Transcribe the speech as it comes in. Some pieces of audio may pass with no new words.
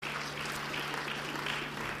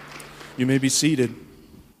You may be seated.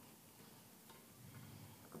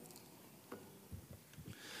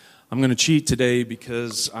 I'm going to cheat today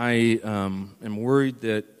because I am worried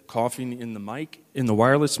that coughing in the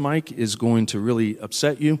wireless mic is going to really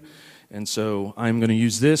upset you. And so I'm going to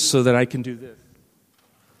use this so that I can do this.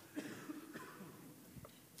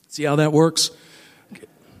 See how that works? Okay.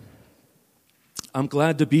 I'm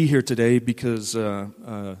glad to be here today because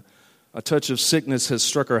a touch of sickness has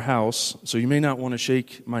struck our house, so you may not want to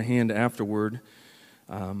shake my hand afterward.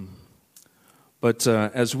 But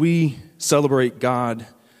as we celebrate God,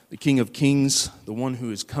 the King of Kings, the one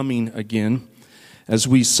who is coming again, as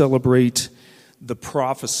we celebrate the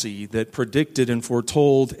prophecy that predicted and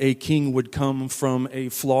foretold a king would come from a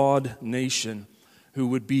flawed nation who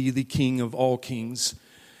would be the King of all kings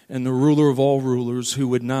and the ruler of all rulers, who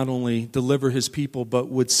would not only deliver his people but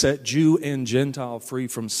would set Jew and Gentile free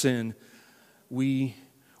from sin, we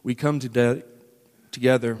come together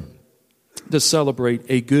to celebrate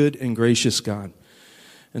a good and gracious God.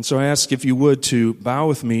 And so I ask if you would to bow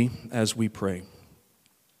with me as we pray.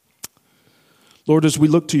 Lord, as we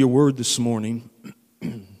look to your word this morning,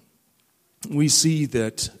 we see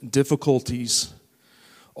that difficulties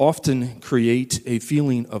often create a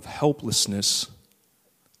feeling of helplessness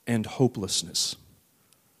and hopelessness.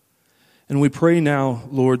 And we pray now,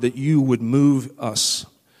 Lord, that you would move us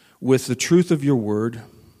with the truth of your word,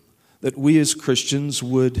 that we as Christians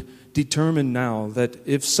would determine now that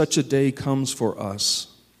if such a day comes for us,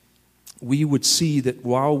 we would see that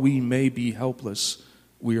while we may be helpless,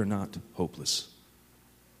 we are not hopeless.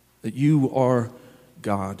 That you are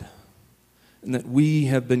God, and that we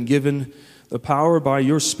have been given the power by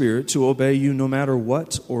your Spirit to obey you no matter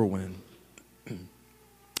what or when.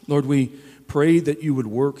 Lord, we pray that you would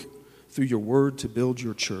work through your word to build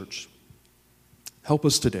your church. Help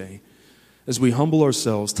us today as we humble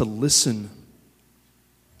ourselves to listen,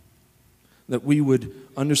 that we would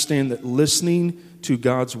understand that listening to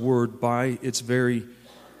God's word by its very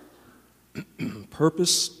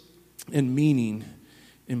purpose and meaning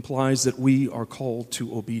implies that we are called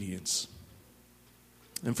to obedience.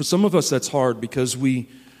 And for some of us that's hard because we've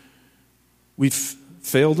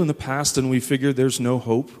failed in the past and we figure there's no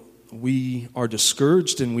hope. We are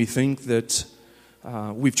discouraged and we think that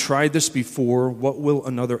we've tried this before. What will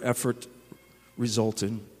another effort result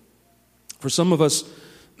in? For some of us,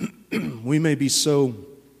 we may be so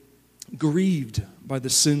grieved by the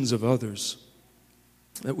sins of others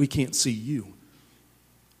that we can't see you.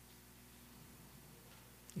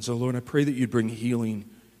 And so, Lord, I pray that you'd bring healing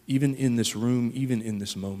even in this room, even in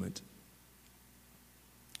this moment.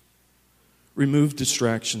 Remove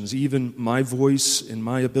distractions, even my voice and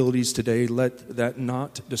my abilities today. Let that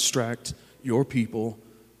not distract your people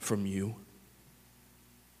from you.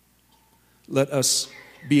 Let us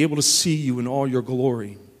be able to see you in all your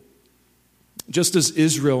glory. Just as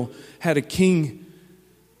Israel had a king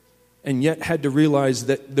and yet had to realize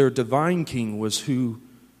that their divine king was who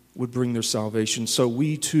would bring their salvation, so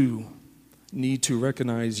we too need to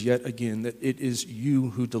recognize yet again that it is you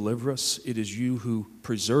who deliver us, it is you who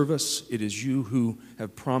preserve us, it is you who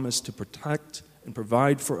have promised to protect and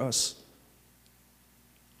provide for us.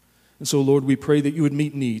 And so, Lord, we pray that you would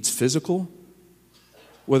meet needs, physical,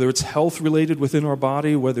 whether it's health related within our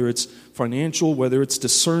body, whether it's financial, whether it's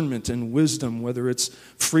discernment and wisdom, whether it's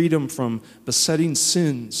freedom from besetting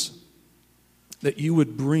sins, that you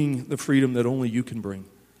would bring the freedom that only you can bring.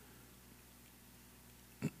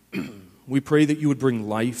 We pray that you would bring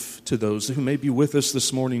life to those who may be with us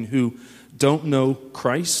this morning who don't know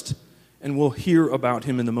Christ and will hear about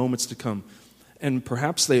him in the moments to come. And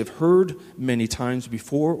perhaps they have heard many times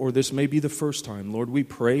before, or this may be the first time. Lord, we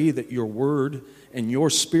pray that your word and your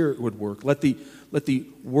Spirit would work. Let the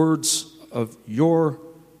words of your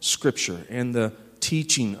scripture and the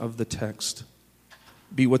teaching of the text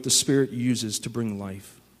be what the Spirit uses to bring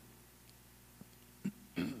life.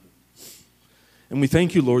 And we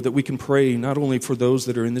thank you, Lord, that we can pray not only for those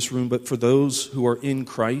that are in this room, but for those who are in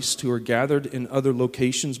Christ, who are gathered in other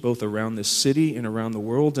locations, both around this city and around the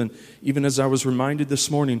world. And even as I was reminded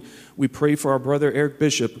this morning, we pray for our brother Eric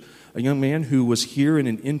Bishop, a young man who was here in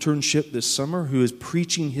an internship this summer, who is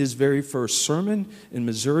preaching his very first sermon in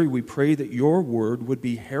Missouri. We pray that your word would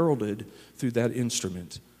be heralded through that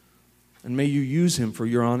instrument. And may you use him for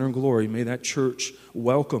your honor and glory. May that church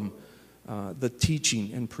welcome the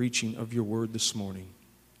teaching and preaching of your word this morning.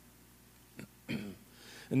 And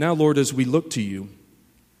now, Lord, as we look to you,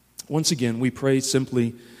 once again, we pray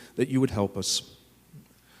simply that you would help us.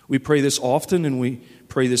 We pray this often and we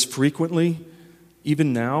pray this frequently,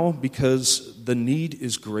 even now, because the need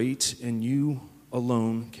is great and you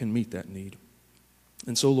alone can meet that need.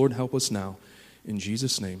 And so, Lord, help us now. In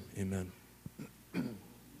Jesus' name, amen.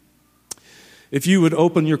 If you would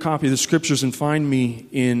open your copy of the Scriptures and follow me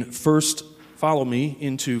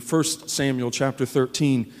into 1 Samuel chapter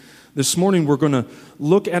 13. This morning we're going to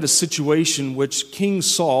look at a situation which King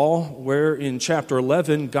Saul, where in chapter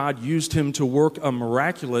 11 God used him to work a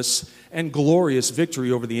miraculous and glorious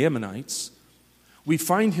victory over the Ammonites. We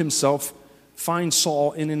find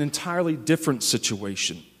Saul in an entirely different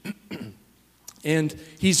situation. And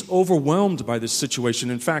he's overwhelmed by this situation.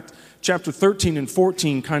 In fact, chapter 13 and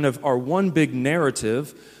 14 kind of are one big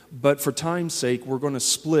narrative, but for time's sake, we're going to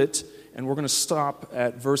split, and we're going to stop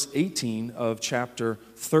at verse 18 of chapter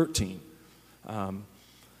 13. I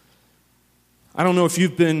don't know if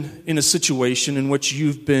you've been in a situation in which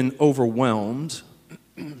you've been overwhelmed,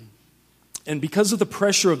 and because of the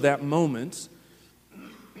pressure of that moment,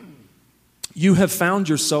 you have found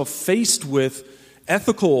yourself faced with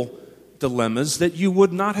ethical dilemmas that you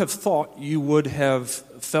would not have thought you would have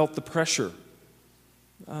felt the pressure.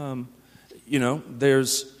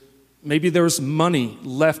 There's money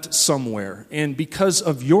left somewhere, and because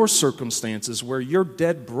of your circumstances where you're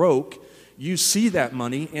dead broke, you see that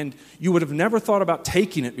money and you would have never thought about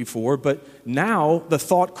taking it before, but now the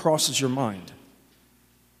thought crosses your mind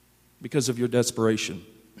because of your desperation.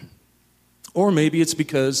 Or maybe it's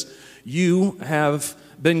because you have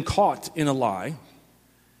been caught in a lie.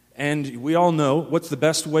 And we all know what's the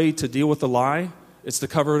best way to deal with a lie? It's to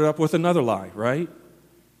cover it up with another lie, right?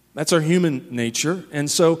 That's our human nature.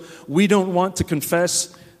 And so we don't want to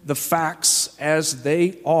confess the facts as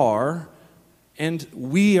they are. And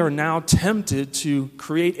we are now tempted to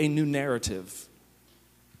create a new narrative.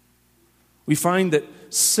 We find that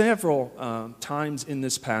several times in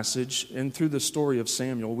this passage and through the story of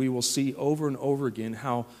Samuel, we will see over and over again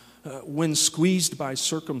how when squeezed by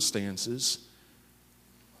circumstances,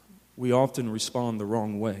 we often respond the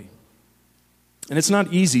wrong way. And it's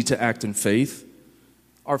not easy to act in faith.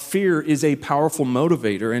 Our fear is a powerful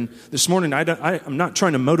motivator. And this morning, I'm not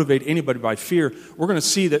trying to motivate anybody by fear. We're going to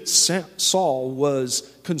see that Saul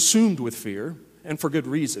was consumed with fear, and for good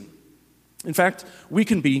reason. In fact, we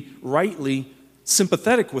can be rightly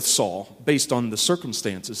sympathetic with Saul based on the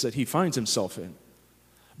circumstances that he finds himself in.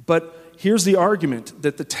 But here's the argument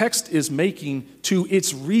that the text is making to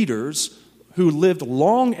its readers who lived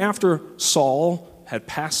long after Saul had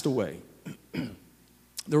passed away.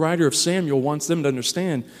 The writer of Samuel wants them to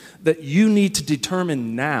understand that you need to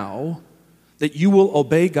determine now that you will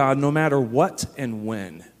obey God no matter what and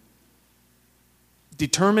when.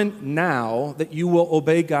 Determine now that you will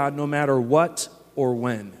obey God no matter what or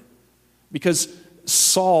when. Because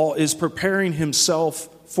Saul is preparing himself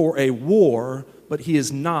for a war, but he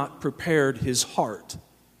has not prepared his heart.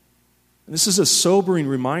 This is a sobering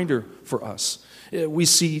reminder for us. We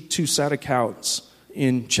see two sad accounts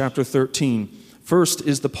in chapter 13. First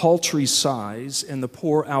is the paltry size and the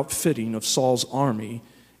poor outfitting of Saul's army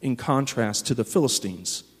in contrast to the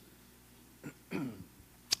Philistines.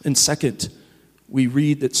 And second, we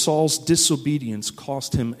read that Saul's disobedience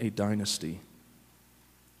cost him a dynasty.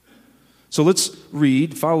 So let's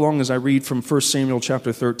read, follow along as I read from 1 Samuel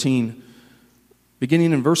chapter 13,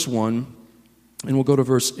 beginning in verse 1, and we'll go to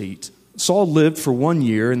verse 8. Saul lived for 1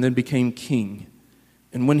 year and then became king.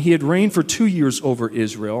 And when he had reigned for 2 years over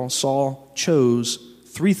Israel, Saul chose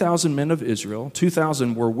 3,000 men of Israel.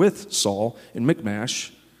 2,000 were with Saul in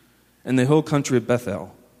Michmash and the hill country of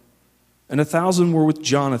Bethel. And 1,000 were with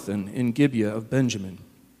Jonathan in Gibeah of Benjamin.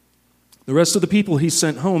 The rest of the people he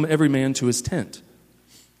sent home, every man to his tent.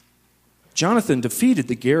 Jonathan defeated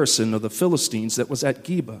the garrison of the Philistines that was at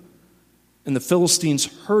Geba, and the Philistines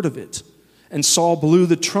heard of it. And Saul blew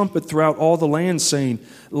the trumpet throughout all the land, saying,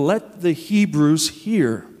 "Let the Hebrews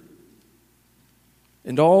hear."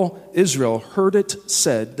 And all Israel heard it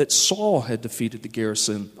said that Saul had defeated the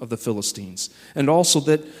garrison of the Philistines, and also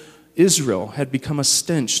that Israel had become a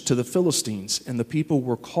stench to the Philistines, and the people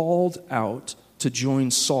were called out to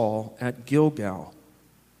join Saul at Gilgal.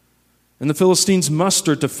 And the Philistines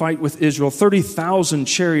mustered to fight with Israel 30,000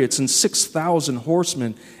 chariots and 6,000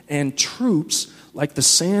 horsemen, and troops like the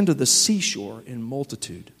sand of the seashore in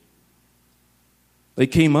multitude. They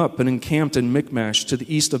came up and encamped in Michmash to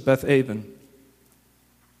the east of Beth-aven.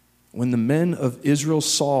 When the men of Israel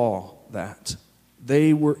saw that,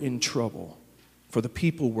 they were in trouble, for the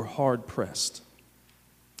people were hard pressed.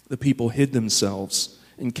 The people hid themselves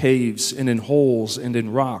in caves and in holes and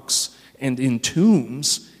in rocks and in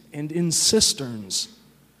tombs and in cisterns.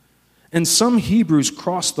 And some Hebrews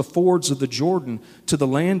crossed the fords of the Jordan to the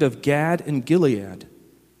land of Gad and Gilead.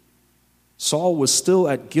 Saul was still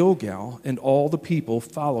at Gilgal, and all the people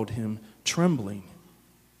followed him trembling.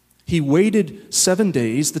 He waited 7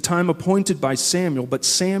 days, the time appointed by Samuel, but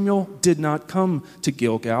Samuel did not come to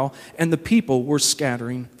Gilgal, and the people were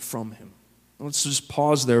scattering from him. Let's just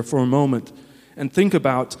pause there for a moment and think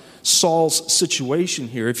about Saul's situation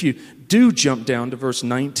here. If you do jump down to verse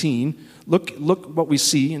 19, look what we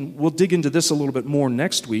see, and we'll dig into this a little bit more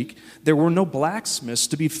next week. There were no blacksmiths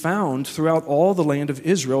to be found throughout all the land of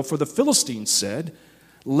Israel, for the Philistines said,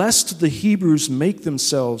 "Lest the Hebrews make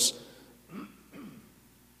themselves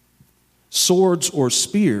swords or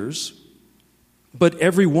spears," but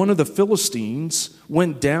every one of the Israelites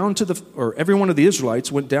went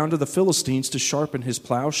down to the Philistines to sharpen his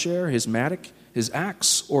plowshare, his mattock, his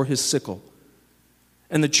axe, or his sickle.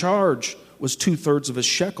 And the charge was 2/3 of a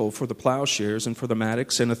shekel for the plowshares and for the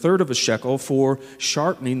mattocks, and 1/3 of a shekel for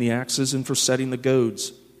sharpening the axes and for setting the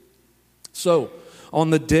goads. So, on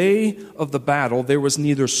the day of the battle, there was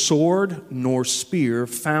neither sword nor spear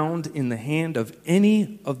found in the hand of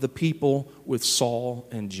any of the people with Saul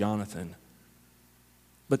and Jonathan.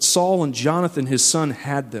 But Saul and Jonathan, his son,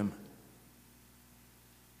 had them.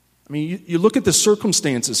 I mean, you look at the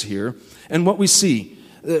circumstances here, and what we see,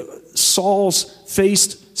 Saul's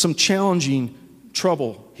faced some challenging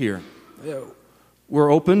trouble here. We're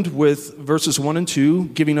opened with verses 1 and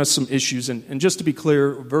 2, giving us some issues. And just to be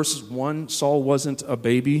clear, verse 1, Saul wasn't a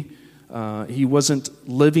baby. He wasn't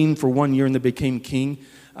living for 1 year and then became king.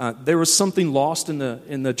 There was something lost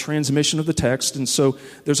in the transmission of the text, and so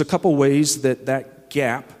there's a couple ways that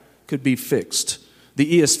gap could be fixed.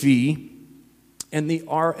 The ESV and the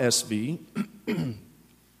RSV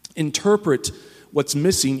interpret what's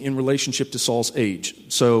missing in relationship to Saul's age.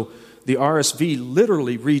 So the RSV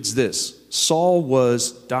literally reads this: Saul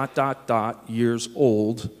was ... years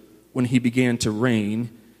old when he began to reign,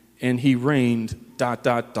 and he reigned ...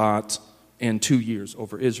 and 2 years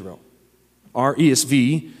over Israel. Our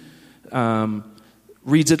ESV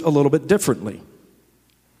reads it a little bit differently.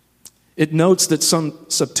 It notes that some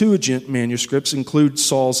Septuagint manuscripts include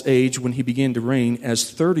Saul's age when he began to reign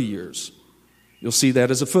as 30 years. You'll see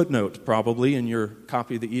that as a footnote, probably, in your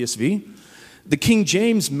copy of the ESV. The King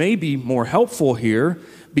James may be more helpful here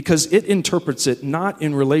because it interprets it not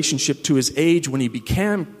in relationship to his age when he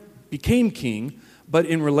became king, but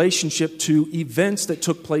in relationship to events that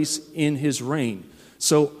took place in his reign.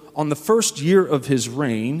 So on the first year of his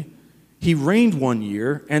reign, he reigned 1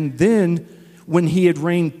 year, and then when he had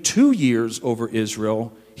reigned 2 years over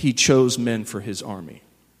Israel, he chose men for his army.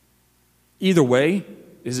 Either way,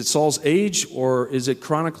 is it Saul's age or is it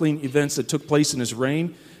chronicling events that took place in his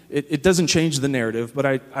reign? It doesn't change the narrative, but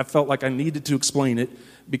I felt like I needed to explain it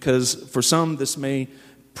because for some this may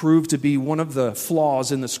prove to be one of the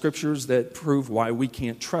flaws in the scriptures that prove why we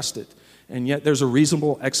can't trust it. And yet there's a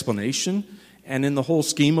reasonable explanation, and in the whole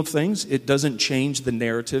scheme of things, it doesn't change the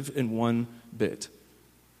narrative in one bit.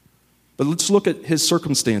 But let's look at his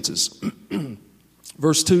circumstances.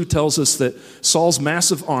 Verse 2 tells us that Saul's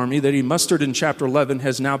massive army that he mustered in chapter 11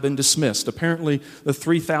 has now been dismissed. Apparently, the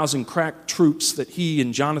 3,000 crack troops that he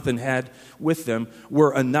and Jonathan had with them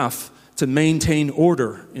were enough to maintain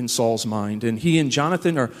order in Saul's mind. And he and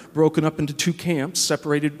Jonathan are broken up into two camps,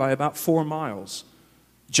 separated by about 4 miles.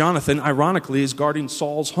 Jonathan, ironically, is guarding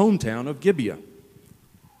Saul's hometown of Gibeah.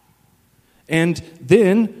 And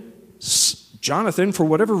then Jonathan, for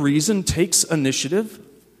whatever reason, takes initiative,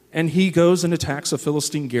 and he goes and attacks a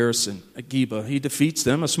Philistine garrison at Gibeah. He defeats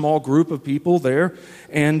them, a small group of people there,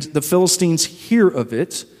 and the Philistines hear of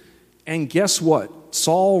it. And guess what?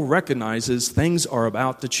 Saul recognizes things are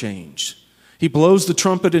about to change. He blows the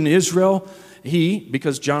trumpet in Israel.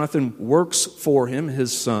 Because Jonathan works for him,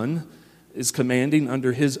 his son, is commanding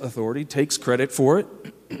under his authority, takes credit for it,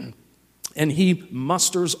 and he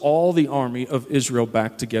musters all the army of Israel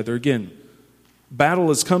back together again.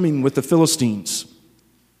 Battle is coming with the Philistines.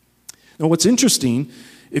 Now, what's interesting,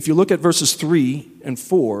 if you look at verses 3 and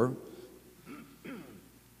 4,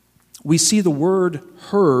 we see the word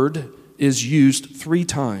heard is used 3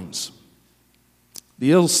 times.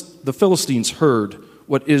 The Philistines heard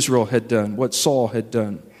what Israel had done, what Saul had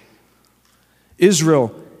done.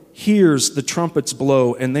 Israel hears the trumpets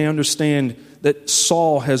blow, and they understand that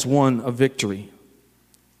Saul has won a victory.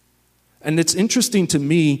 And it's interesting to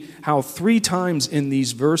me how 3 times in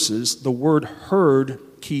these verses the word heard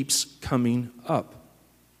keeps coming up.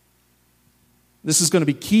 This is going to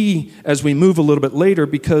be key as we move a little bit later,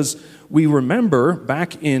 because we remember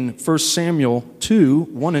back in 1 Samuel 2,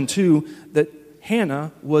 1 and 2, that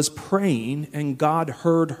Hannah was praying and God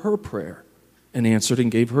heard her prayer and answered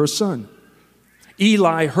and gave her a son.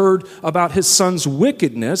 Eli heard about his son's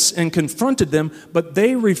wickedness and confronted them, but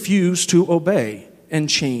they refused to obey and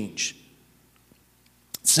change.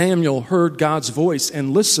 Samuel heard God's voice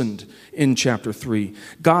and listened in chapter 3.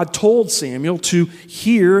 God told Samuel to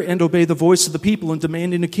hear and obey the voice of the people in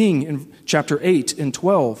demanding a king in chapter 8 and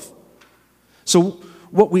 12. So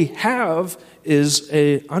what we have is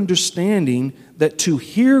an understanding that to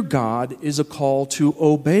hear God is a call to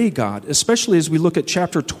obey God, especially as we look at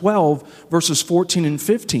chapter 12, verses 14 and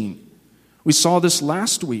 15. We saw this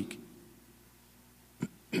last week.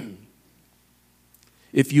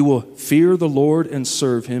 If you will fear the Lord and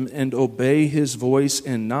serve him and obey his voice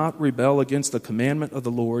and not rebel against the commandment of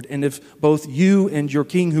the Lord, and if both you and your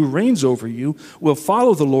king who reigns over you will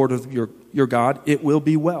follow the Lord of your God, it will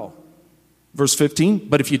be well. Verse 15,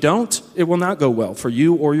 but if you don't, it will not go well for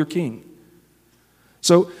you or your king.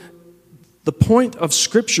 So the point of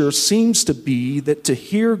Scripture seems to be that to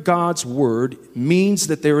hear God's word means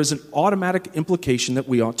that there is an automatic implication that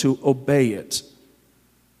we ought to obey it.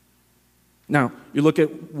 Now, you look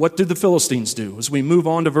at what did the Philistines do? As we move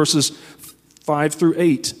on to verses 5 through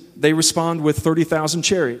 8, they respond with 30,000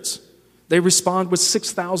 chariots. They respond with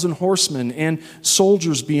 6,000 horsemen and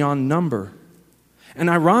soldiers beyond number. And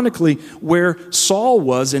ironically, where Saul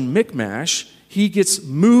was in Michmash, he gets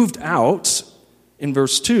moved out in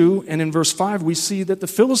verse 2, and in verse 5 we see that the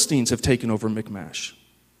Philistines have taken over Michmash.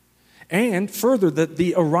 And further, that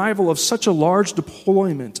the arrival of such a large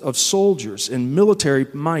deployment of soldiers and military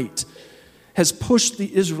might has pushed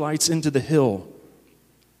the Israelites into the hill.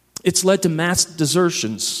 It's led to mass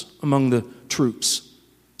desertions among the troops.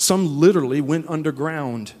 Some literally went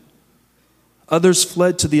underground. Others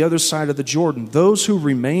fled to the other side of the Jordan. Those who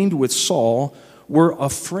remained with Saul were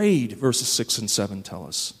afraid, verses 6 and 7 tell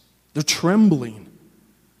us. They're trembling.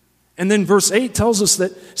 And then verse 8 tells us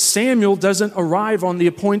that Samuel doesn't arrive on the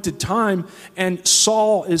appointed time, and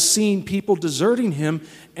Saul is seeing people deserting him,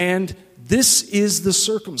 and this is the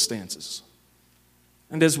circumstances.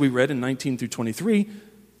 And as we read in 19 through 23,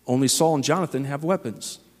 only Saul and Jonathan have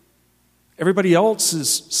weapons. Everybody else is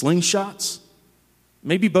slingshots,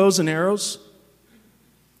 maybe bows and arrows.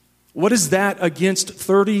 What is that against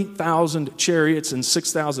 30,000 chariots and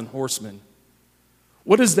 6,000 horsemen?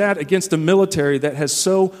 What is that against a military that has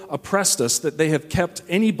so oppressed us that they have kept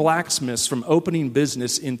any blacksmiths from opening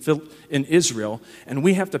business in Israel, and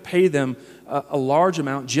we have to pay them a large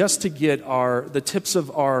amount just to get the tips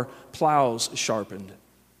of our plows sharpened?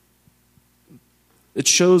 It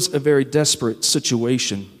shows a very desperate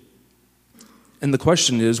situation. And the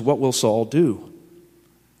question is, what will Saul do?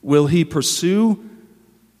 Will he pursue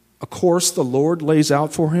a course the Lord lays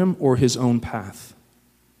out for him or his own path?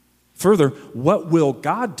 Further, what will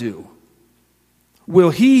God do?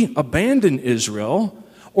 Will he abandon Israel,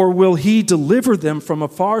 or will he deliver them from a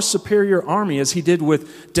far superior army as he did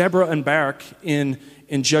with Deborah and Barak in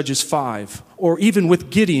Judges 5, or even with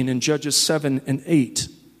Gideon in Judges 7 and 8?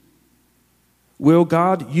 Will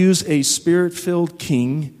God use a spirit-filled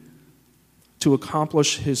king to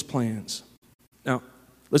accomplish his plans? Now,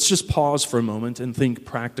 let's just pause for a moment and think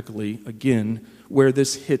practically again where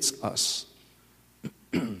this hits us.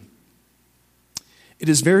 It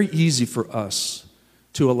is very easy for us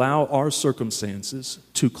to allow our circumstances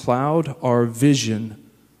to cloud our vision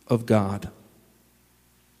of God.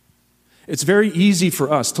 It's very easy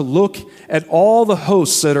for us to look at all the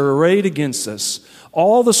hosts that are arrayed against us,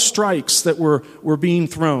 all the strikes that were being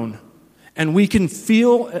thrown, and we can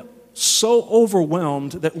feel so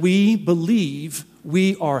overwhelmed that we believe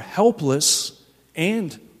we are helpless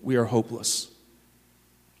and we are hopeless.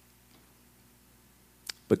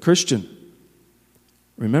 But Christian,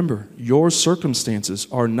 remember, your circumstances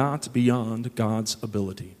are not beyond God's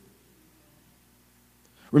ability.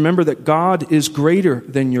 Remember that God is greater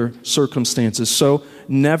than your circumstances, so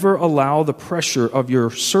never allow the pressure of your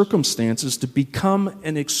circumstances to become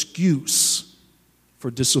an excuse for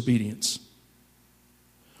disobedience.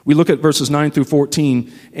 We look at verses 9 through 14,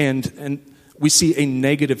 and we see a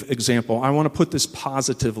negative example. I want to put this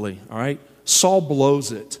positively, all right? Saul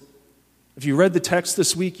blows it. If you read the text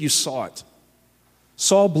this week, you saw it.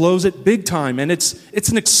 Saul blows it big time, and it's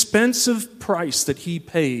an expensive price that he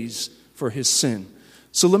pays for his sin.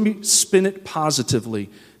 So let me spin it positively.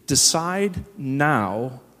 Decide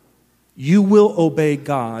now you will obey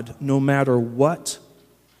God no matter what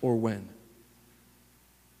or when.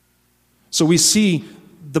 So we see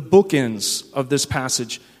the bookends of this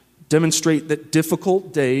passage demonstrate that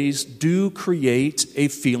difficult days do create a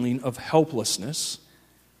feeling of helplessness.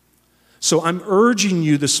 So I'm urging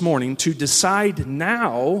you this morning to decide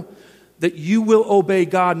now that you will obey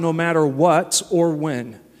God no matter what or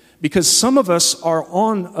when. Because some of us are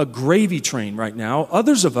on a gravy train right now.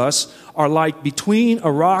 Others of us are like between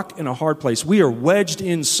a rock and a hard place. We are wedged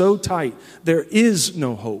in so tight, there is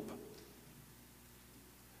no hope.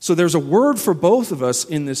 So there's a word for both of us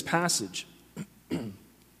in this passage.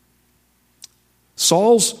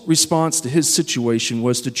 Saul's response to his situation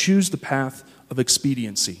was to choose the path of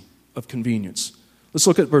expediency, of convenience. Let's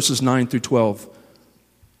look at verses 9 through 12.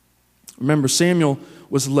 Remember, Samuel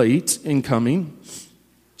was late in coming.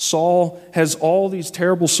 Saul has all these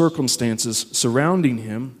terrible circumstances surrounding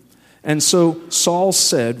him. And so Saul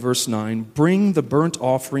said, verse 9, "Bring the burnt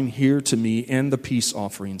offering here to me and the peace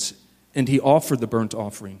offerings." And he offered the burnt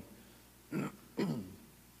offering.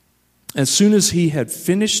 As soon as he had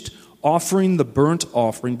finished offering the burnt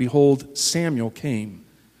offering, behold, Samuel came.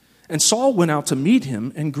 And Saul went out to meet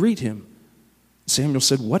him and greet him. Samuel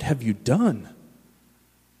said, "What have you done?"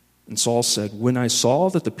 And Saul said, "When I saw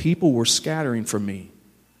that the people were scattering from me,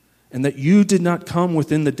 and that you did not come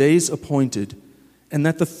within the days appointed, and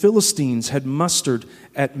that the Philistines had mustered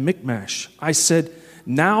at Michmash, I said,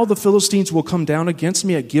 now the Philistines will come down against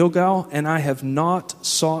me at Gilgal, and I have not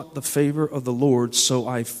sought the favor of the Lord, so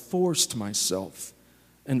I forced myself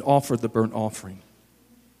and offered the burnt offering."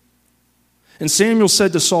 And Samuel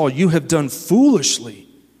said to Saul, "You have done foolishly.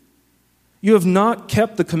 You have not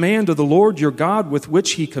kept the command of the Lord your God with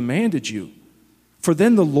which he commanded you. For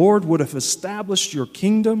then the Lord would have established your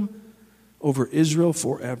kingdom over Israel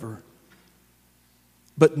forever.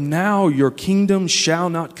 But now your kingdom shall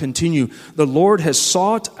not continue. The Lord has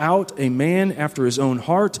sought out a man after his own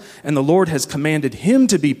heart, and the Lord has commanded him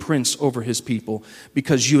to be prince over his people,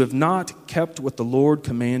 because you have not kept what the Lord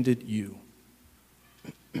commanded you."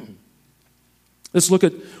 Let's look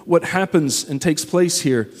at what happens and takes place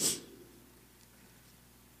here.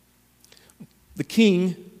 The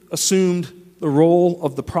king assumed the role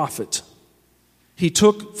of the prophet. He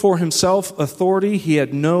took for himself authority he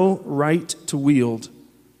had no right to wield.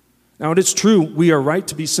 Now, it is true, we are right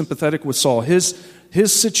to be sympathetic with Saul. His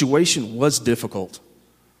situation was difficult.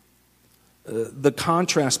 The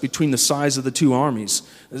contrast between the size of the two armies.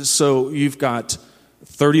 So you've got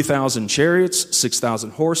 30,000 chariots,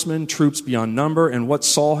 6,000 horsemen, troops beyond number, and what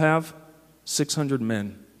Saul have? 600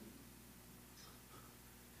 men.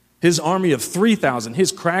 His army of 3,000,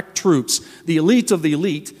 his crack troops, the elite of the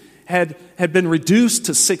elite, had been reduced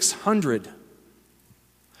to 600.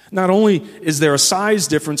 Not only is there a size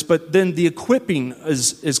difference, but then the equipping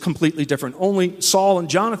is completely different. Only Saul and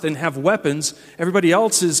Jonathan have weapons. Everybody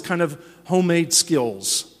else is kind of homemade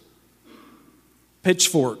skills.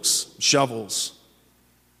 Pitchforks, shovels.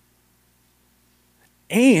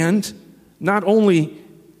 And not only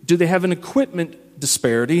do they have an equipment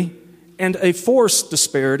disparity and a force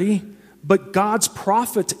disparity, but God's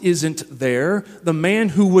prophet isn't there. The man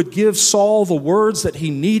who would give Saul the words that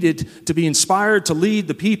he needed to be inspired to lead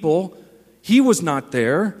the people, he was not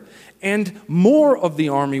there. And more of the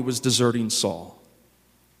army was deserting Saul.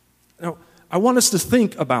 Now, I want us to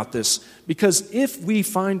think about this, because if we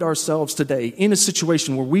find ourselves today in a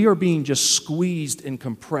situation where we are being just squeezed and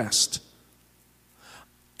compressed,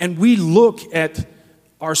 and we look at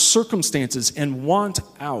our circumstances and want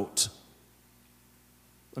out,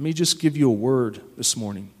 let me just give you a word this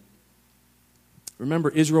morning. Remember,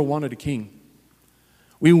 Israel wanted a king.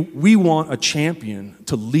 We want a champion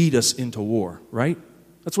to lead us into war, right?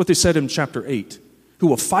 That's what they said in chapter 8. Who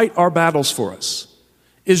will fight our battles for us.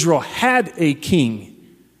 Israel had a king,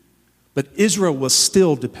 but Israel was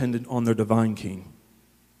still dependent on their divine king.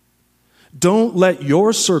 Don't let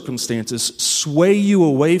your circumstances sway you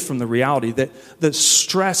away from the reality that the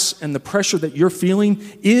stress and the pressure that you're feeling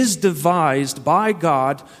is devised by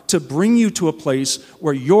God to bring you to a place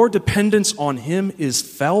where your dependence on Him is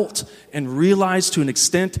felt and realized to an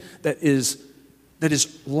extent that is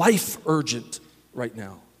life urgent right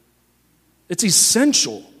now. It's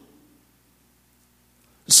essential.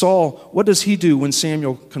 Saul, what does he do when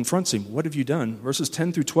Samuel confronts him? What have you done? Verses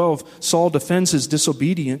 10 through 12, Saul defends his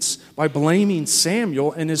disobedience by blaming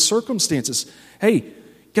Samuel and his circumstances. Hey,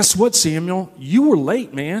 guess what, Samuel? You were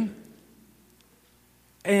late, man.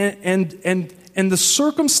 And the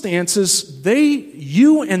circumstances,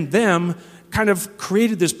 you and them kind of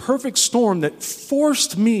created this perfect storm that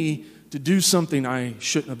forced me to do something I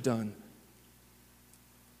shouldn't have done.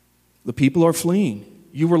 The people are fleeing.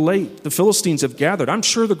 You were late. The Philistines have gathered. I'm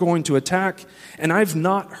sure they're going to attack, and I've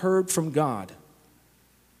not heard from God.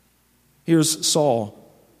 Here's Saul.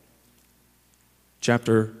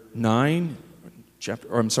 Chapter 10,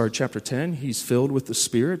 he's filled with the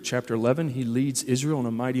Spirit. Chapter 11, he leads Israel in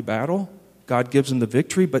a mighty battle. God gives him the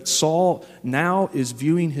victory, but Saul now is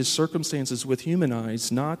viewing his circumstances with human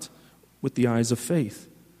eyes, not with the eyes of faith.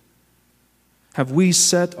 Have we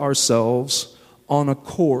set ourselves on a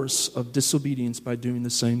course of disobedience by doing the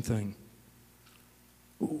same thing?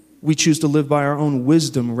 We choose to live by our own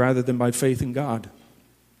wisdom rather than by faith in God.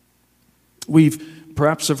 We've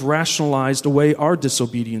perhaps have rationalized away our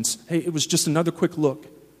disobedience. Hey, it was just another quick look.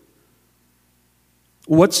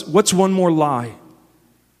 What's one more lie?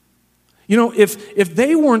 You know, if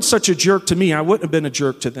they weren't such a jerk to me, I wouldn't have been a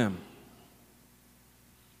jerk to them.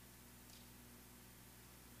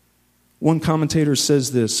 One commentator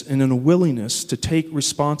says this, and in a willingness to take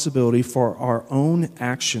responsibility for our own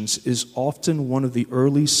actions is often one of the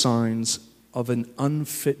early signs of an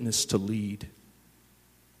unfitness to lead.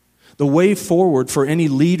 The way forward for any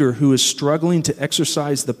leader who is struggling to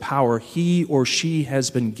exercise the power he or she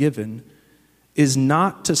has been given is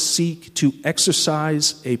not to seek to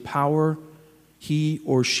exercise a power he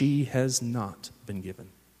or she has not been given.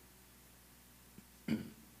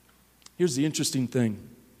 Here's the interesting thing.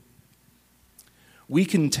 We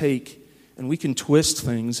can take and we can twist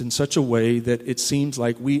things in such a way that it seems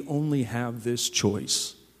like we only have this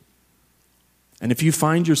choice. And if you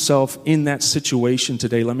find yourself in that situation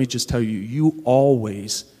today, let me just tell you, you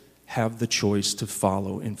always have the choice to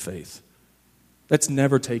follow in faith. That's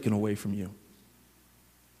never taken away from you.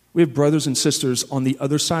 We have brothers and sisters on the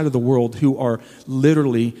other side of the world who are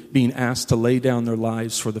literally being asked to lay down their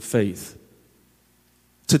lives for the faith.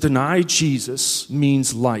 To deny Jesus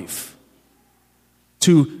means life.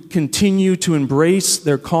 To continue to embrace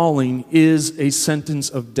their calling is a sentence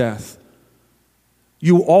of death.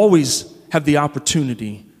 You always have the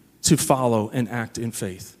opportunity to follow and act in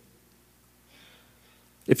faith.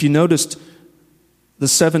 If you noticed the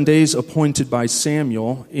 7 days appointed by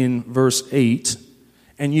Samuel in verse 8,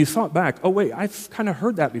 and you thought back, oh wait, I've kind of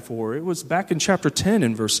heard that before. It was back in chapter 10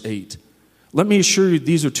 in verse 8. Let me assure you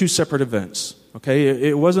these are two separate events. Okay,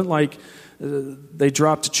 it wasn't like they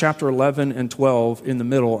dropped to chapter 11 and 12 in the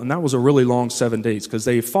middle, and that was a really long 7 days because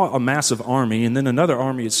they fought a massive army, and then another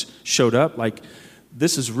army showed up. Like,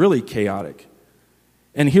 this is really chaotic.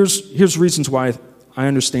 And here's reasons why I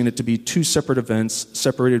understand it to be two separate events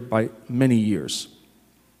separated by many years.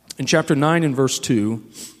 In chapter 9 and verse 2,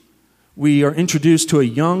 we are introduced to a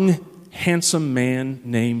young, handsome man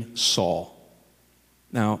named Saul.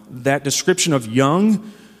 Now, that description of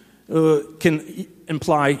young can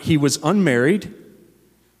imply he was unmarried,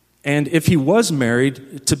 and if he was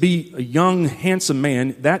married, to be a young, handsome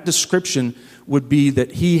man, that description would be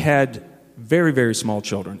that he had very, very small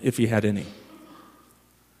children, if he had any.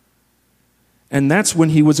 And that's when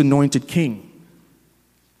he was anointed king.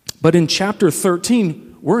 But in chapter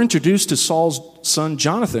 13, we're introduced to Saul's son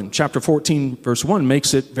Jonathan. Chapter 14, verse 1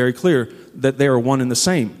 makes it very clear that they are one and the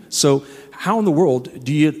same. So how in the world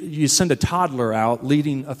do you send a toddler out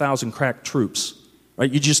leading 1,000 crack troops?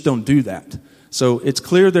 Right? You just don't do that. So it's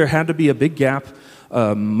clear there had to be a big gap,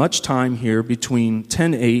 much time here between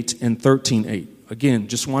 10:8 and 13:8. Again,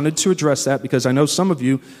 just wanted to address that because I know some of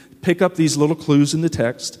you pick up these little clues in the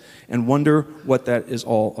text and wonder what that is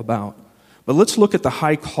all about. But let's look at the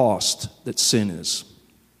high cost that sin is.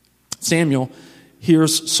 Samuel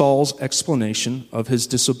hears Saul's explanation of his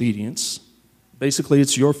disobedience. Basically,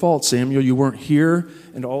 it's your fault, Samuel. You weren't here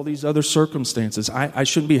and all these other circumstances. I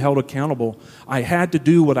shouldn't be held accountable. I had to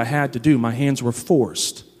do what I had to do. My hands were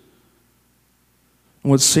forced. And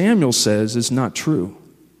what Samuel says is not true.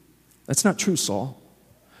 That's not true, Saul.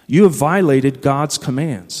 You have violated God's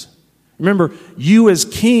commands. Remember, you as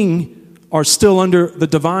king are still under the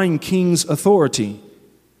divine king's authority.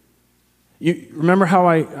 You remember how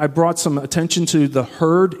I brought some attention to the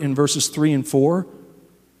herd in verses 3 and 4?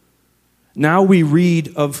 Now we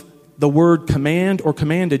read of the word command or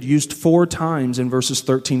commanded used 4 times in verses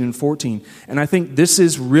 13 and 14. And I think this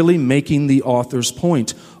is really making the author's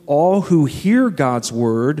point. All who hear God's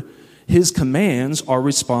word, his commands, are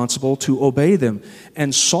responsible to obey them.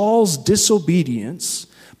 And Saul's disobedience,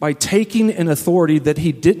 by taking an authority that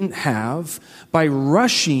he didn't have, by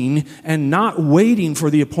rushing and not waiting for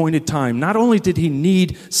the appointed time. Not only did he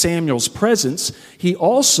need Samuel's presence, he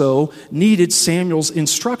also needed Samuel's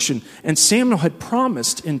instruction. And Samuel had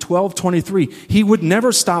promised in 12:23 he would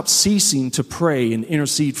never stop ceasing to pray and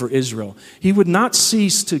intercede for Israel. He would not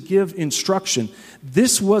cease to give instruction.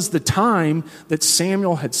 This was the time that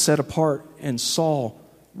Samuel had set apart, and Saul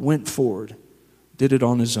went forward, did it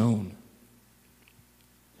on his own.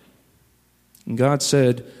 And God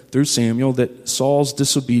said through Samuel that Saul's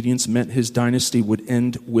disobedience meant his dynasty would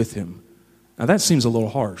end with him. Now that seems a little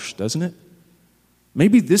harsh, doesn't it?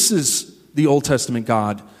 Maybe this is the Old Testament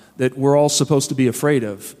God that we're all supposed to be afraid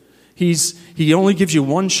of. He only gives you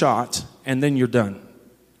one shot and then you're done.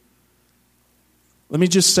 Let me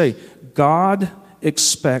just say, God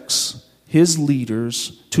expects his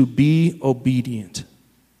leaders to be obedient.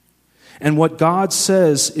 And what God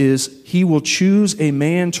says is he will choose a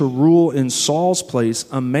man to rule in Saul's place,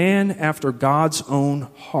 a man after God's own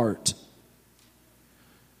heart.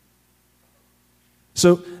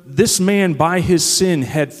 So this man, by his sin,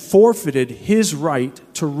 had forfeited his right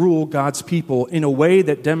to rule God's people in a way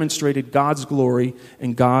that demonstrated God's glory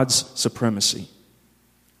and God's supremacy.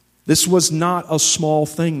 This was not a small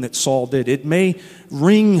thing that Saul did. It may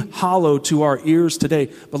ring hollow to our ears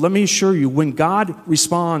today, but let me assure you, when God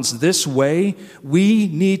responds this way, we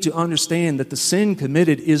need to understand that the sin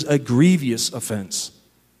committed is a grievous offense.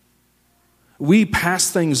 We pass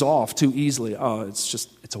things off too easily. Oh, it's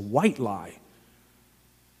a white lie,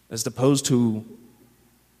 as opposed to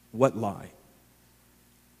what lie?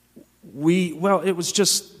 It was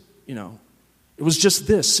just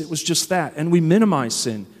this, it was just that, and we minimize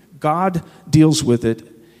sin. God deals with it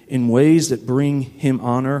in ways that bring him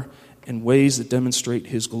honor and ways that demonstrate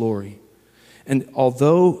his glory. And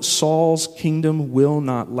although Saul's kingdom will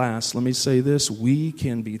not last, let me say this, we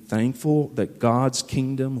can be thankful that God's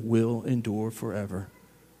kingdom will endure forever.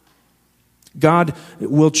 God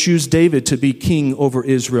will choose David to be king over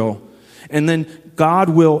Israel. And then God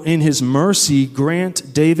will, in his mercy,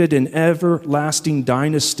 grant David an everlasting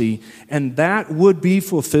dynasty. And that would be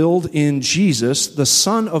fulfilled in Jesus, the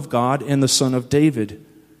Son of God and the Son of David.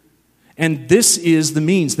 And this is the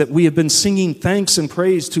means that we have been singing thanks and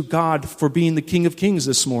praise to God for being the King of Kings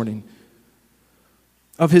this morning.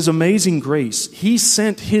 Of his amazing grace, he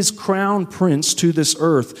sent his crown prince to this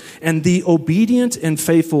earth. And the obedient and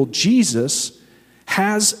faithful Jesus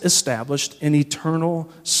has established an eternal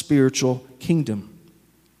spiritual kingdom.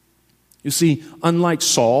 You see, unlike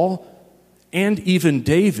Saul and even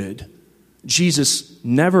David, Jesus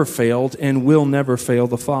never failed and will never fail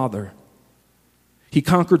the Father. He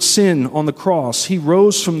conquered sin on the cross. He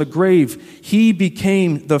rose from the grave. He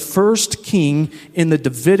became the first king in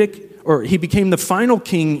the he became the final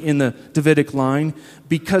king in the Davidic line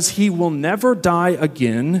because he will never die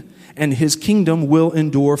again and his kingdom will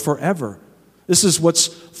endure forever. This is what's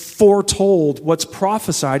foretold, what's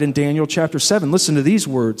prophesied in Daniel chapter 7. Listen to these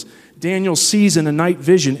words. Daniel sees in a night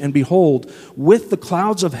vision, and behold, with the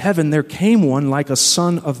clouds of heaven there came one like a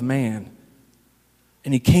son of man.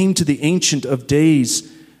 And he came to the Ancient of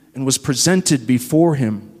Days and was presented before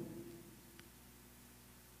him.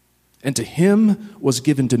 And to him was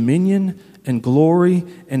given dominion and glory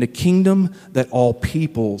and a kingdom that all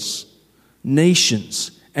peoples,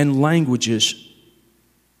 nations, and languages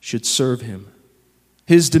should serve him.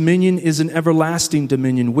 His dominion is an everlasting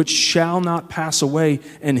dominion which shall not pass away,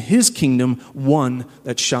 and his kingdom one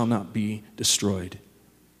that shall not be destroyed.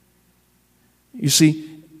 You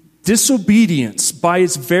see, disobedience by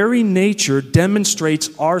its very nature demonstrates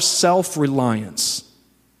our self-reliance.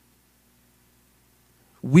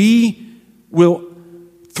 We will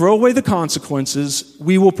throw away the consequences.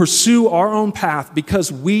 We will pursue our own path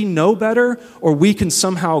because we know better, or we can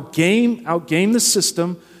somehow outgame the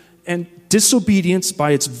system. And disobedience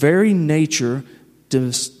by its very nature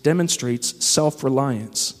demonstrates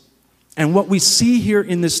self-reliance. And what we see here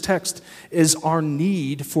in this text is our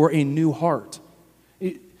need for a new heart.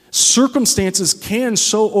 Circumstances can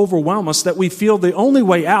so overwhelm us that we feel the only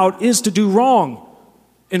way out is to do wrong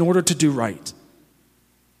in order to do right.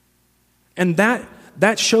 And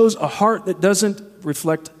that shows a heart that doesn't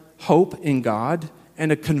reflect hope in God and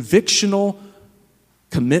a convictional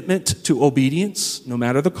commitment to obedience, no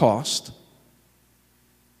matter the cost.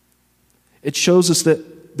 It shows us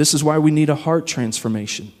that this is why we need a heart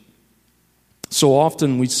transformation. So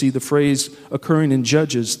often we see the phrase occurring in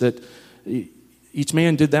Judges that each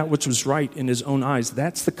man did that which was right in his own eyes.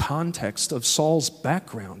 That's the context of Saul's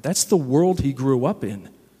background. That's the world he grew up in.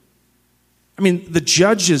 I mean, the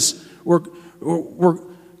judges were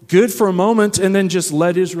good for a moment and then just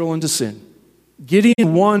led Israel into sin.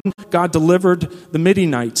 Gideon won. God delivered the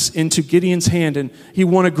Midianites into Gideon's hand, and he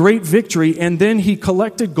won a great victory, and then he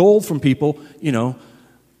collected gold from people,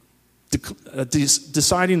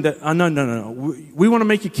 deciding that, no, we want to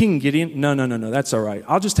make you king, Gideon. No, that's all right.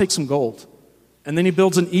 I'll just take some gold. And then he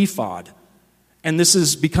builds an ephod, and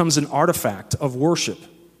this becomes an artifact of worship,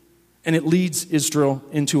 and it leads Israel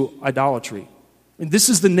into idolatry. And this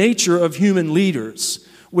is the nature of human leaders,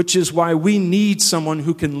 which is why we need someone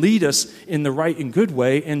who can lead us in the right and good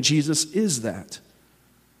way, and Jesus is that.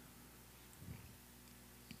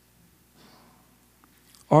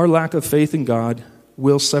 Our lack of faith in God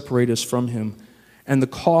will separate us from him, and the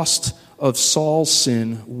cost of Saul's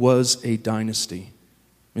sin was a dynasty.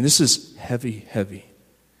 I mean, this is heavy, heavy.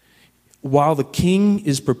 While the king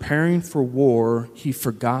is preparing for war, he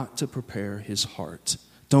forgot to prepare his heart.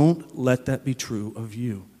 Don't let that be true of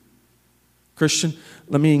you. Christian,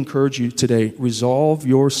 let me encourage you today, resolve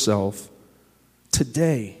yourself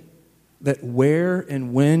today that where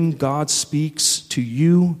and when God speaks to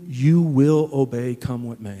you, you will obey come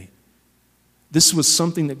what may. This was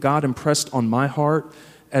something that God impressed on my heart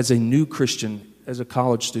as a new Christian, as a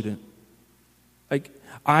college student. Like,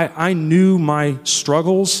 I knew my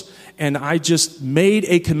struggles, and I just made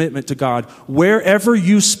a commitment to God. Wherever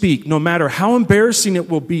you speak, no matter how embarrassing it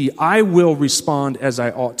will be, I will respond as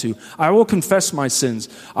I ought to. I will confess my sins.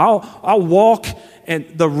 I'll walk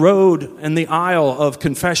the road and the aisle of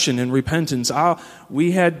confession and repentance.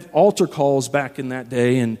 We had altar calls back in that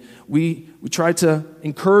day, and we tried to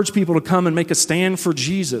encourage people to come and make a stand for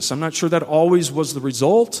Jesus. I'm not sure that always was the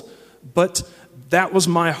result, but that was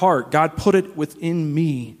my heart. God put it within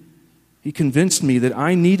me. He convinced me that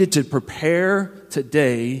I needed to prepare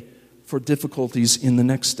today for difficulties in the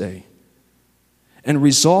next day. And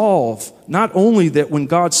resolve not only that when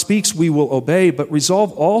God speaks we will obey, but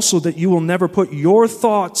resolve also that you will never put your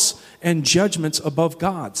thoughts and judgments above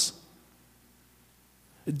God's.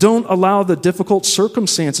 Don't allow the difficult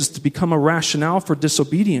circumstances to become a rationale for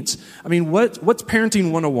disobedience. I mean, what's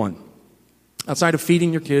parenting 101? Outside of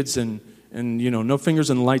feeding your kids and no fingers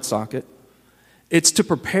in the light socket. It's to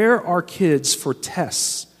prepare our kids for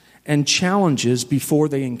tests and challenges before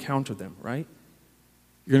they encounter them, right?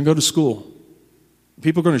 You're going to go to school.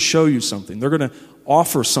 People are going to show you something. They're going to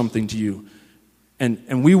offer something to you.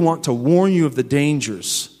 And we want to warn you of the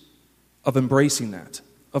dangers of embracing that,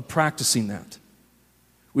 of practicing that.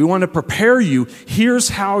 We want to prepare you. Here's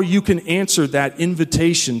how you can answer that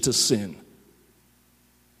invitation to sin.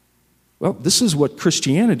 Well, this is what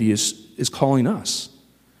Christianity is calling us.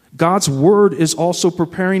 God's word is also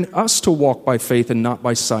preparing us to walk by faith and not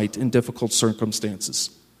by sight in difficult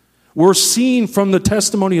circumstances. We're seeing from the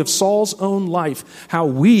testimony of Saul's own life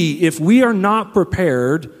how if we are not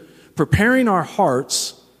preparing our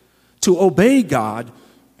hearts to obey God,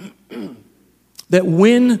 that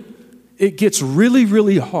when it gets really,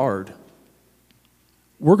 really hard,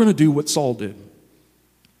 we're going to do what Saul did.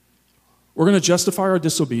 We're going to justify our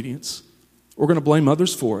disobedience. We're going to blame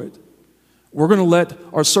others for it. We're going to let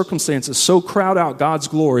our circumstances so crowd out God's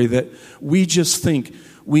glory that we just think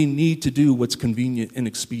we need to do what's convenient and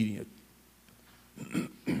expedient.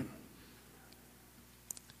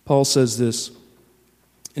 Paul says this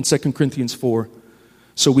in 2 Corinthians 4,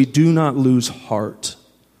 so we do not lose heart.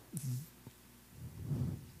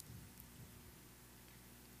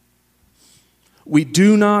 We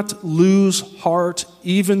do not lose heart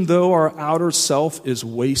even though our outer self is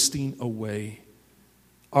wasting away.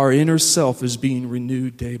 Our inner self is being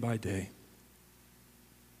renewed day by day.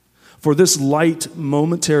 For this light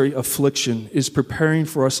momentary affliction is preparing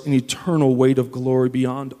for us an eternal weight of glory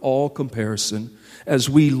beyond all comparison, as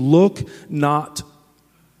we look not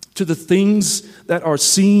to the things that are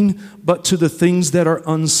seen, but to the things that are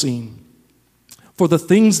unseen. For the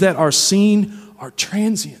things that are seen are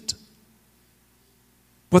transient,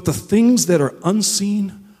 but the things that are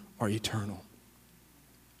unseen are eternal.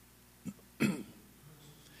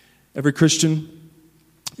 Every Christian,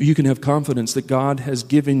 you can have confidence that God has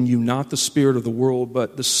given you not the spirit of the world,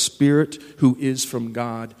 but the Spirit who is from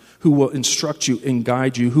God, who will instruct you and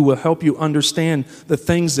guide you, who will help you understand the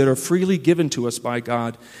things that are freely given to us by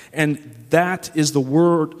God. And that is the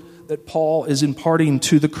word that Paul is imparting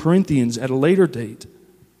to the Corinthians at a later date.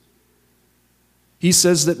 He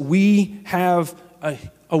says that we have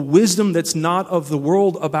a wisdom that's not of the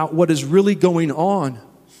world about what is really going on.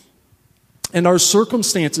 And our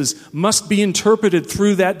circumstances must be interpreted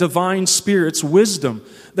through that divine Spirit's wisdom,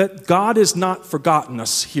 that God has not forgotten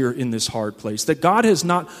us here in this hard place, that God has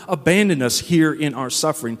not abandoned us here in our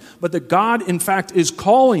suffering, but that God, in fact, is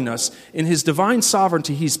calling us in His divine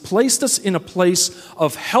sovereignty. He's placed us in a place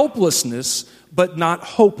of helplessness, but not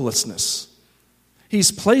hopelessness.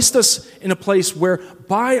 He's placed us in a place where,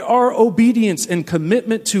 by our obedience and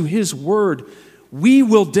commitment to His word, we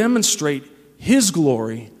will demonstrate His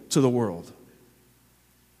glory to the world.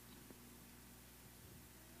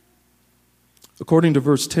 According to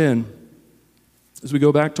verse 10, as we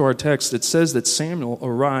go back to our text, it says that Samuel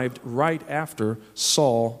arrived right after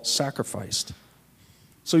Saul sacrificed.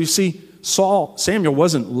 So you see, Samuel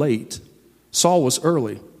wasn't late. Saul was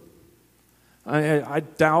early. I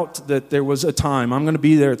doubt that there was a time, I'm going to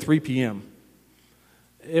be there at 3 p.m.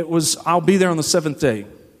 I'll be there on the seventh day.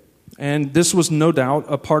 And this was no doubt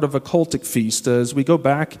a part of a cultic feast. As we go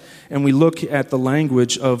back and we look at the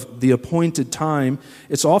language of the appointed time,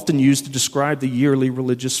 it's often used to describe the yearly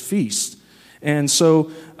religious feast. And so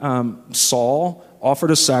Saul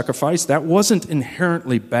offered a sacrifice. That wasn't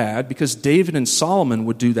inherently bad because David and Solomon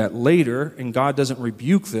would do that later, and God doesn't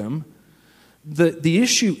rebuke them. The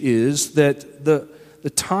issue is that the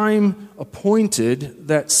time appointed,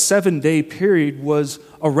 that 7-day period, was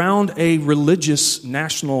around a religious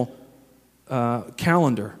national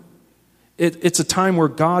calendar. It's a time where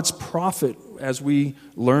God's prophet, as we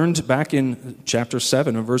learned back in chapter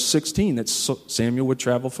 7 and verse 16, that Samuel would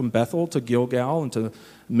travel from Bethel to Gilgal and to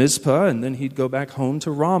Mizpah, and then he'd go back home to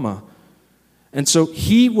Ramah. And so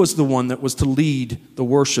he was the one that was to lead the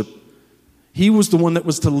worship. He was the one that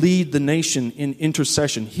was to lead the nation in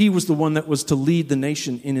intercession. He was the one that was to lead the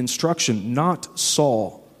nation in instruction, not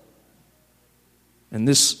Saul. And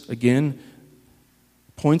this, again,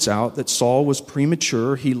 points out that Saul was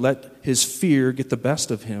premature. He let his fear get the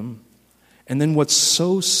best of him. And then what's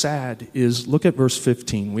so sad is, look at verse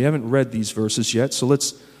 15. We haven't read these verses yet, so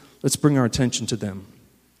let's bring our attention to them.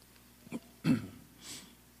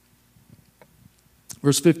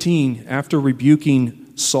 Verse 15, after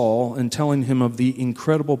rebuking Saul and telling him of the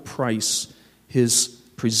incredible price his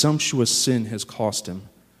presumptuous sin has cost him,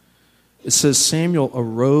 it says, Samuel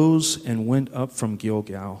arose and went up from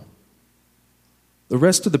Gilgal. The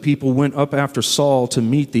rest of the people went up after Saul to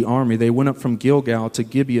meet the army. They went up from Gilgal to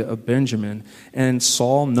Gibeah of Benjamin, and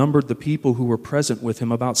Saul numbered the people who were present with him,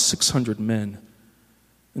 about 600 men.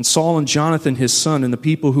 And Saul and Jonathan his son and the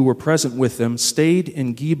people who were present with them stayed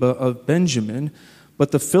in Gibeah of Benjamin,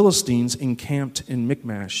 but the Philistines encamped in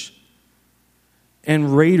Michmash.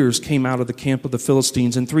 And raiders came out of the camp of the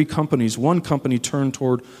Philistines in 3 companies. One company turned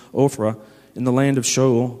toward Ophrah in the land of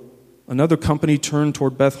Shoal. Another company turned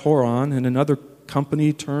toward Beth Horon, and another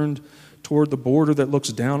company turned toward the border that looks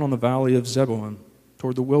down on the valley of Zebulun,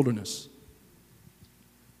 toward the wilderness.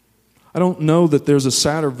 I don't know that there's a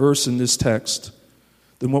sadder verse in this text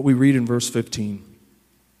than what we read in verse 15.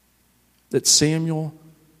 That Samuel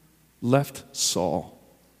left Saul.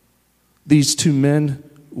 These 2 men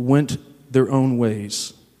went their own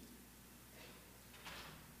ways.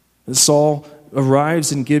 And Saul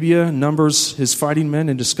arrives in Gibeah, numbers his fighting men,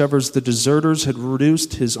 and discovers the deserters had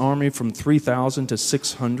reduced his army from 3,000 to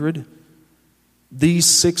 600. These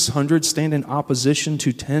 600 stand in opposition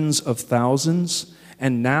to tens of thousands.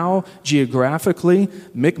 And now, geographically,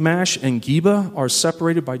 Michmash and Gibeah are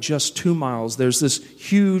separated by just 2 miles. There's this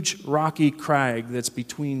huge rocky crag that's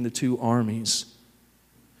between the 2 armies.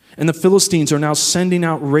 And the Philistines are now sending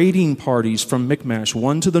out raiding parties from Michmash,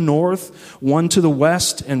 one to the north, one to the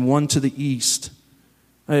west, and one to the east.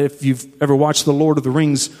 If you've ever watched The Lord of the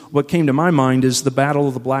Rings, what came to my mind is the Battle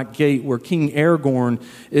of the Black Gate, where King Aragorn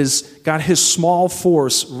is got his small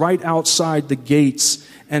force right outside the gates,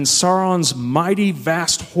 and Sauron's mighty,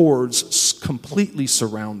 vast hordes completely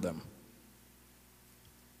surround them.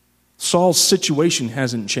 Saul's situation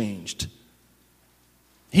hasn't changed.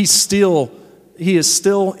 He is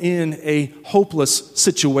still in a hopeless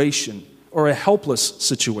situation, or a helpless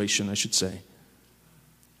situation, I should say.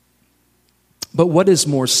 But what is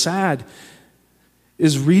more sad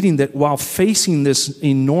is reading that while facing this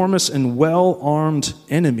enormous and well-armed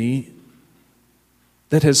enemy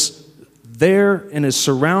that is there and is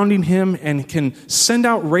surrounding him and can send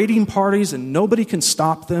out raiding parties and nobody can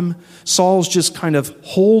stop them, Saul's just kind of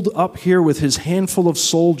holed up here with his handful of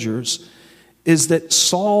soldiers, is that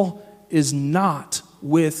Saul is not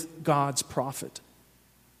with God's prophet.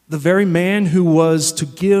 The very man who was to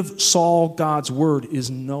give Saul God's word is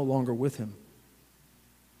no longer with him.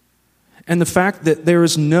 And the fact that there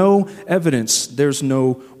is no evidence, there's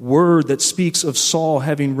no word that speaks of Saul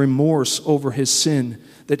having remorse over his sin,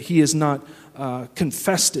 that he has not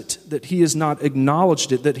confessed it, that he has not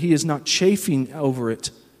acknowledged it, that he is not chafing over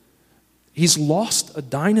it. He's lost a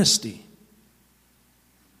dynasty.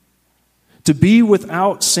 To be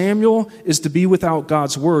without Samuel is to be without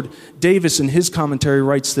God's word. Davis, in his commentary,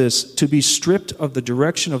 writes this: to be stripped of the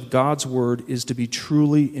direction of God's word is to be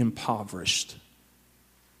truly impoverished.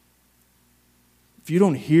 If you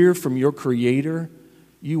don't hear from your Creator,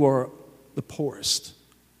 you are the poorest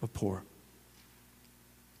of poor.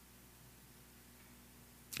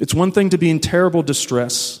 It's one thing to be in terrible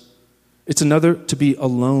distress. It's another to be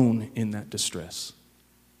alone in that distress.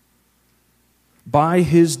 By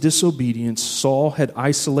his disobedience, Saul had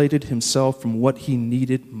isolated himself from what he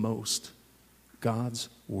needed most: God's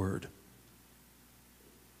word.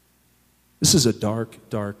 This is a dark,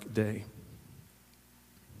 dark day.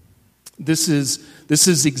 This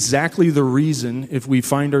is exactly the reason, if we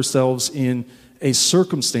find ourselves in a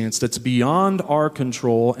circumstance that's beyond our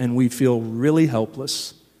control and we feel really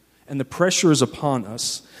helpless and the pressure is upon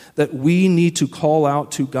us, that we need to call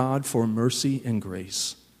out to God for mercy and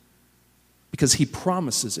grace, because he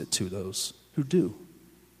promises it to those who do.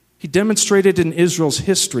 He demonstrated in Israel's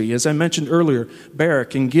history, as I mentioned earlier,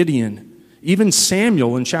 Barak and Gideon. Even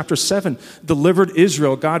Samuel in chapter 7 delivered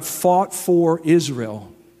Israel. God fought for Israel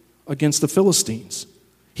against the Philistines.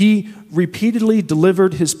 He repeatedly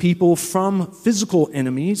delivered his people from physical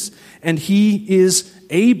enemies, and he is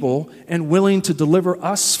able and willing to deliver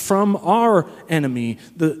us from our enemy,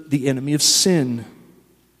 the enemy of sin.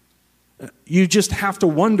 You just have to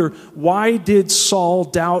wonder, why did Saul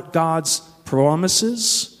doubt God's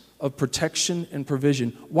promises of protection and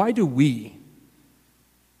provision? Why do we?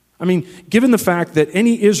 I mean, given the fact that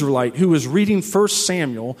any Israelite who is reading 1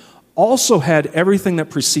 Samuel also had everything that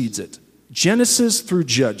precedes it, Genesis through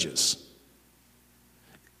Judges,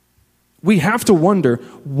 we have to wonder,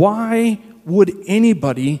 why would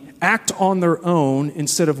anybody act on their own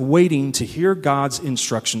instead of waiting to hear God's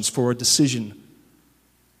instructions for a decision,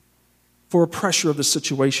 for a pressure of the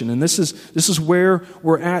situation? And this is where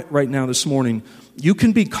we're at right now this morning. You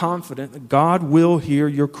can be confident that God will hear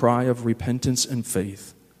your cry of repentance and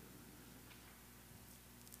faith.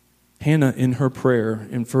 Hannah, in her prayer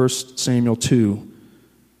in 1 Samuel 2,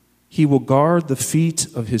 he will guard the feet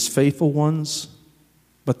of his faithful ones,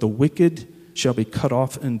 but the wicked shall be cut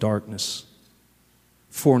off in darkness.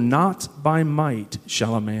 For not by might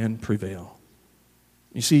shall a man prevail.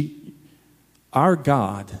 You see, our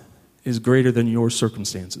God is greater than your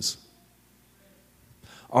circumstances.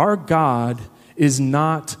 Our God is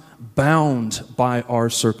not bound by our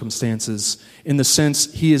circumstances in the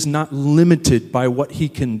sense he is not limited by what he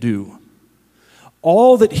can do.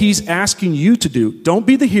 All that he's asking you to do, don't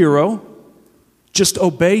be the hero, just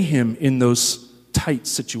obey him in those tight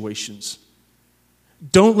situations.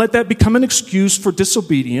 Don't let that become an excuse for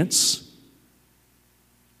disobedience.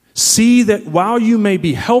 See that while you may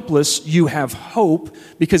be helpless, you have hope,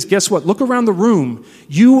 because guess what? Look around the room.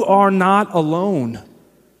 You are not alone.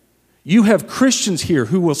 You have Christians here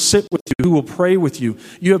who will sit with you, who will pray with you.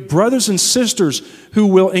 You have brothers and sisters who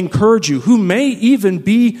will encourage you, who may even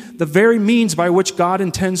be the very means by which God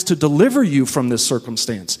intends to deliver you from this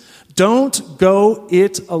circumstance. Don't go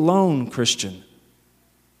it alone, Christian.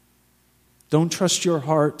 Don't trust your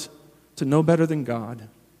heart to know better than God.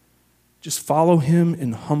 Just follow him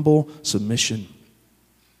in humble submission.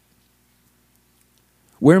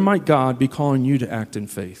 Where might God be calling you to act in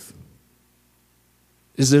faith?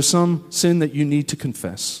 Is there some sin that you need to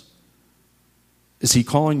confess? Is he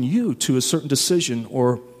calling you to a certain decision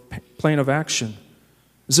or plan of action?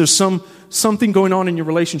 Is there something going on in your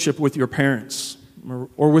relationship with your parents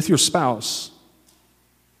or with your spouse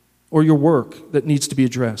or your work that needs to be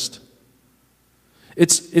addressed?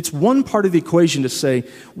 It's one part of the equation to say,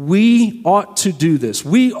 we ought to do this.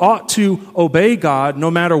 We ought to obey God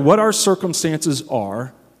no matter what our circumstances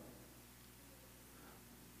are.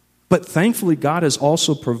 But thankfully, God has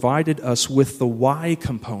also provided us with the why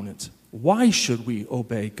component. Why should we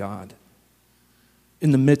obey God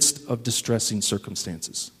in the midst of distressing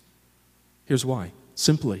circumstances? Here's why.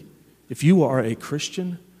 Simply, if you are a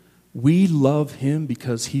Christian, we love him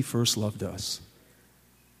because he first loved us.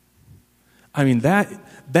 I mean,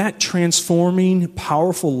 that transforming,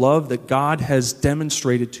 powerful love that God has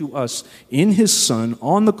demonstrated to us in his Son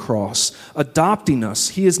on the cross, adopting us.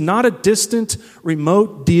 He is not a distant,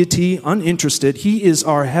 remote deity, uninterested. He is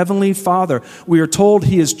our heavenly Father. We are told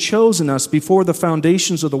he has chosen us before the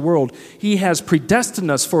foundations of the world. He has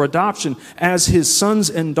predestined us for adoption as his sons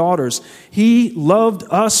and daughters. He loved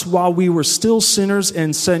us while we were still sinners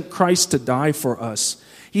and sent Christ to die for us.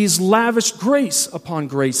 He's lavished grace upon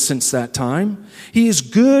grace since that time. He is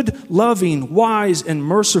good, loving, wise, and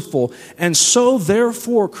merciful. And so,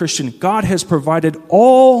 therefore, Christian, God has provided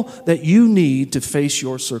all that you need to face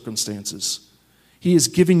your circumstances. He is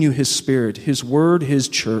giving you his Spirit, his word, his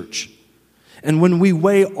church. And when we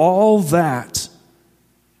weigh all that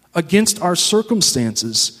against our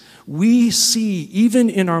circumstances, we see, even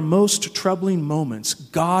in our most troubling moments,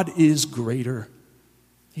 God is greater.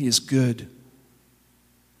 He is good.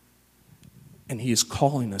 And he is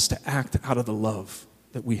calling us to act out of the love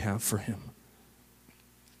that we have for him.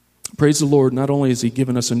 Praise the Lord, not only has he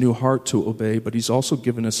given us a new heart to obey, but he's also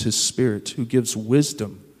given us his Spirit who gives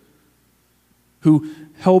wisdom, who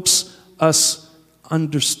helps us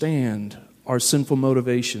understand our sinful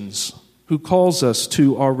motivations, who calls us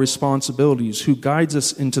to our responsibilities, who guides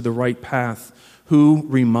us into the right path, who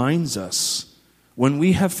reminds us when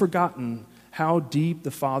we have forgotten how deep the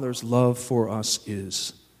Father's love for us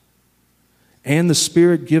is. And the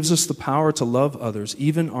Spirit gives us the power to love others,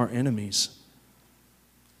 even our enemies.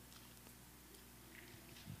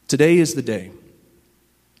 Today is the day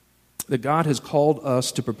that God has called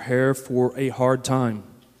us to prepare for a hard time.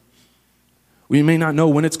 We may not know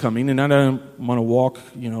when it's coming, and I don't want to walk,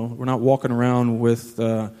 we're not walking around with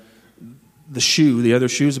the other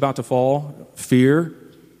shoe's about to fall, fear.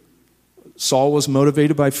 Saul was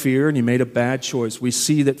motivated by fear, and he made a bad choice. We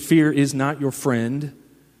see that fear is not your friend.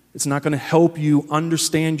 It's not going to help you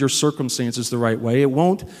understand your circumstances the right way. It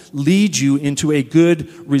won't lead you into a good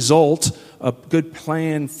result, a good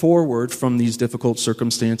plan forward from these difficult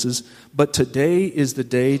circumstances. But today is the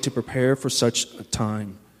day to prepare for such a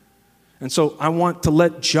time. And so I want to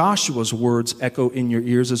let Joshua's words echo in your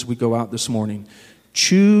ears as we go out this morning.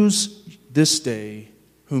 Choose this day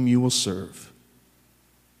whom you will serve.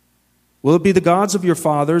 Will it be the gods of your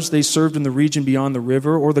fathers they served in the region beyond the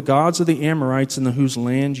river, or the gods of the Amorites in whose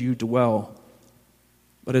land you dwell?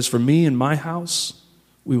 But as for me and my house,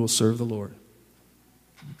 we will serve the Lord.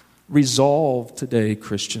 Resolve today,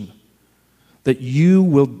 Christian, that you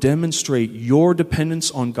will demonstrate your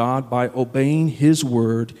dependence on God by obeying His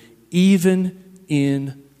word, even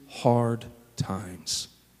in hard times.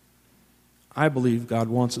 I believe God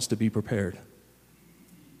wants us to be prepared.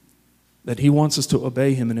 That He wants us to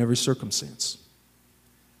obey Him in every circumstance.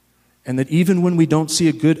 And that even when we don't see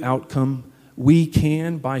a good outcome, we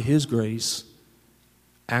can, by His grace,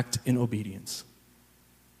 act in obedience.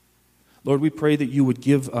 Lord, we pray that you would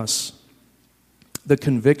give us the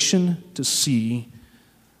conviction to see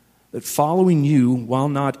that following you, while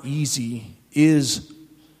not easy, is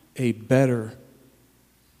a better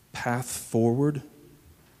path forward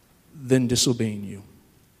than disobeying you.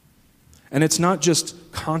 And it's not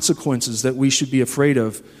just consequences that we should be afraid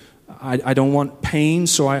of. I don't want pain,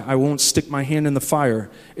 so I won't stick my hand in the fire.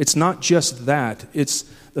 It's not just that. It's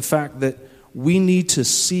the fact that we need to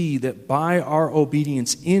see that by our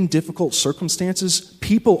obedience in difficult circumstances,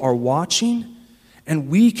 people are watching, and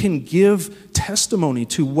we can give testimony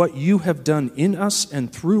to what you have done in us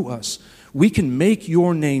and through us. We can make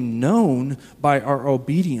your name known by our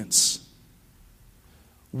obedience.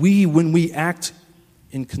 When we act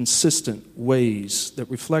in consistent ways that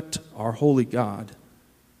reflect our holy God,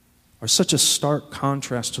 are such a stark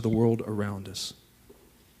contrast to the world around us.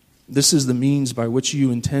 This is the means by which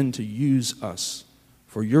you intend to use us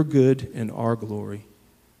for your good and our glory,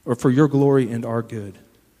 or for your glory and our good.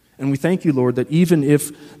 And we thank you, Lord, that even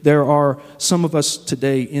if there are some of us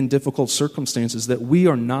today in difficult circumstances, that we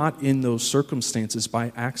are not in those circumstances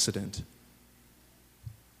by accident.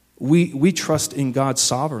 We trust in God's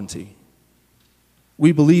sovereignty.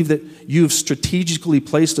 We believe that you've strategically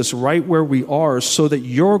placed us right where we are so that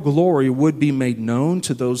your glory would be made known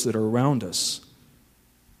to those that are around us.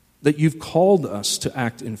 That you've called us to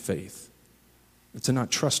act in faith, and to not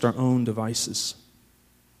trust our own devices.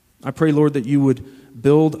 I pray, Lord, that you would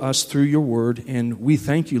build us through your word, and we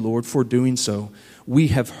thank you, Lord, for doing so. We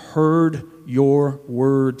have heard your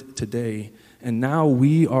word today, and now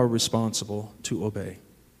we are responsible to obey.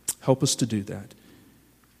 Help us to do that.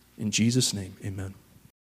 In Jesus' name, amen.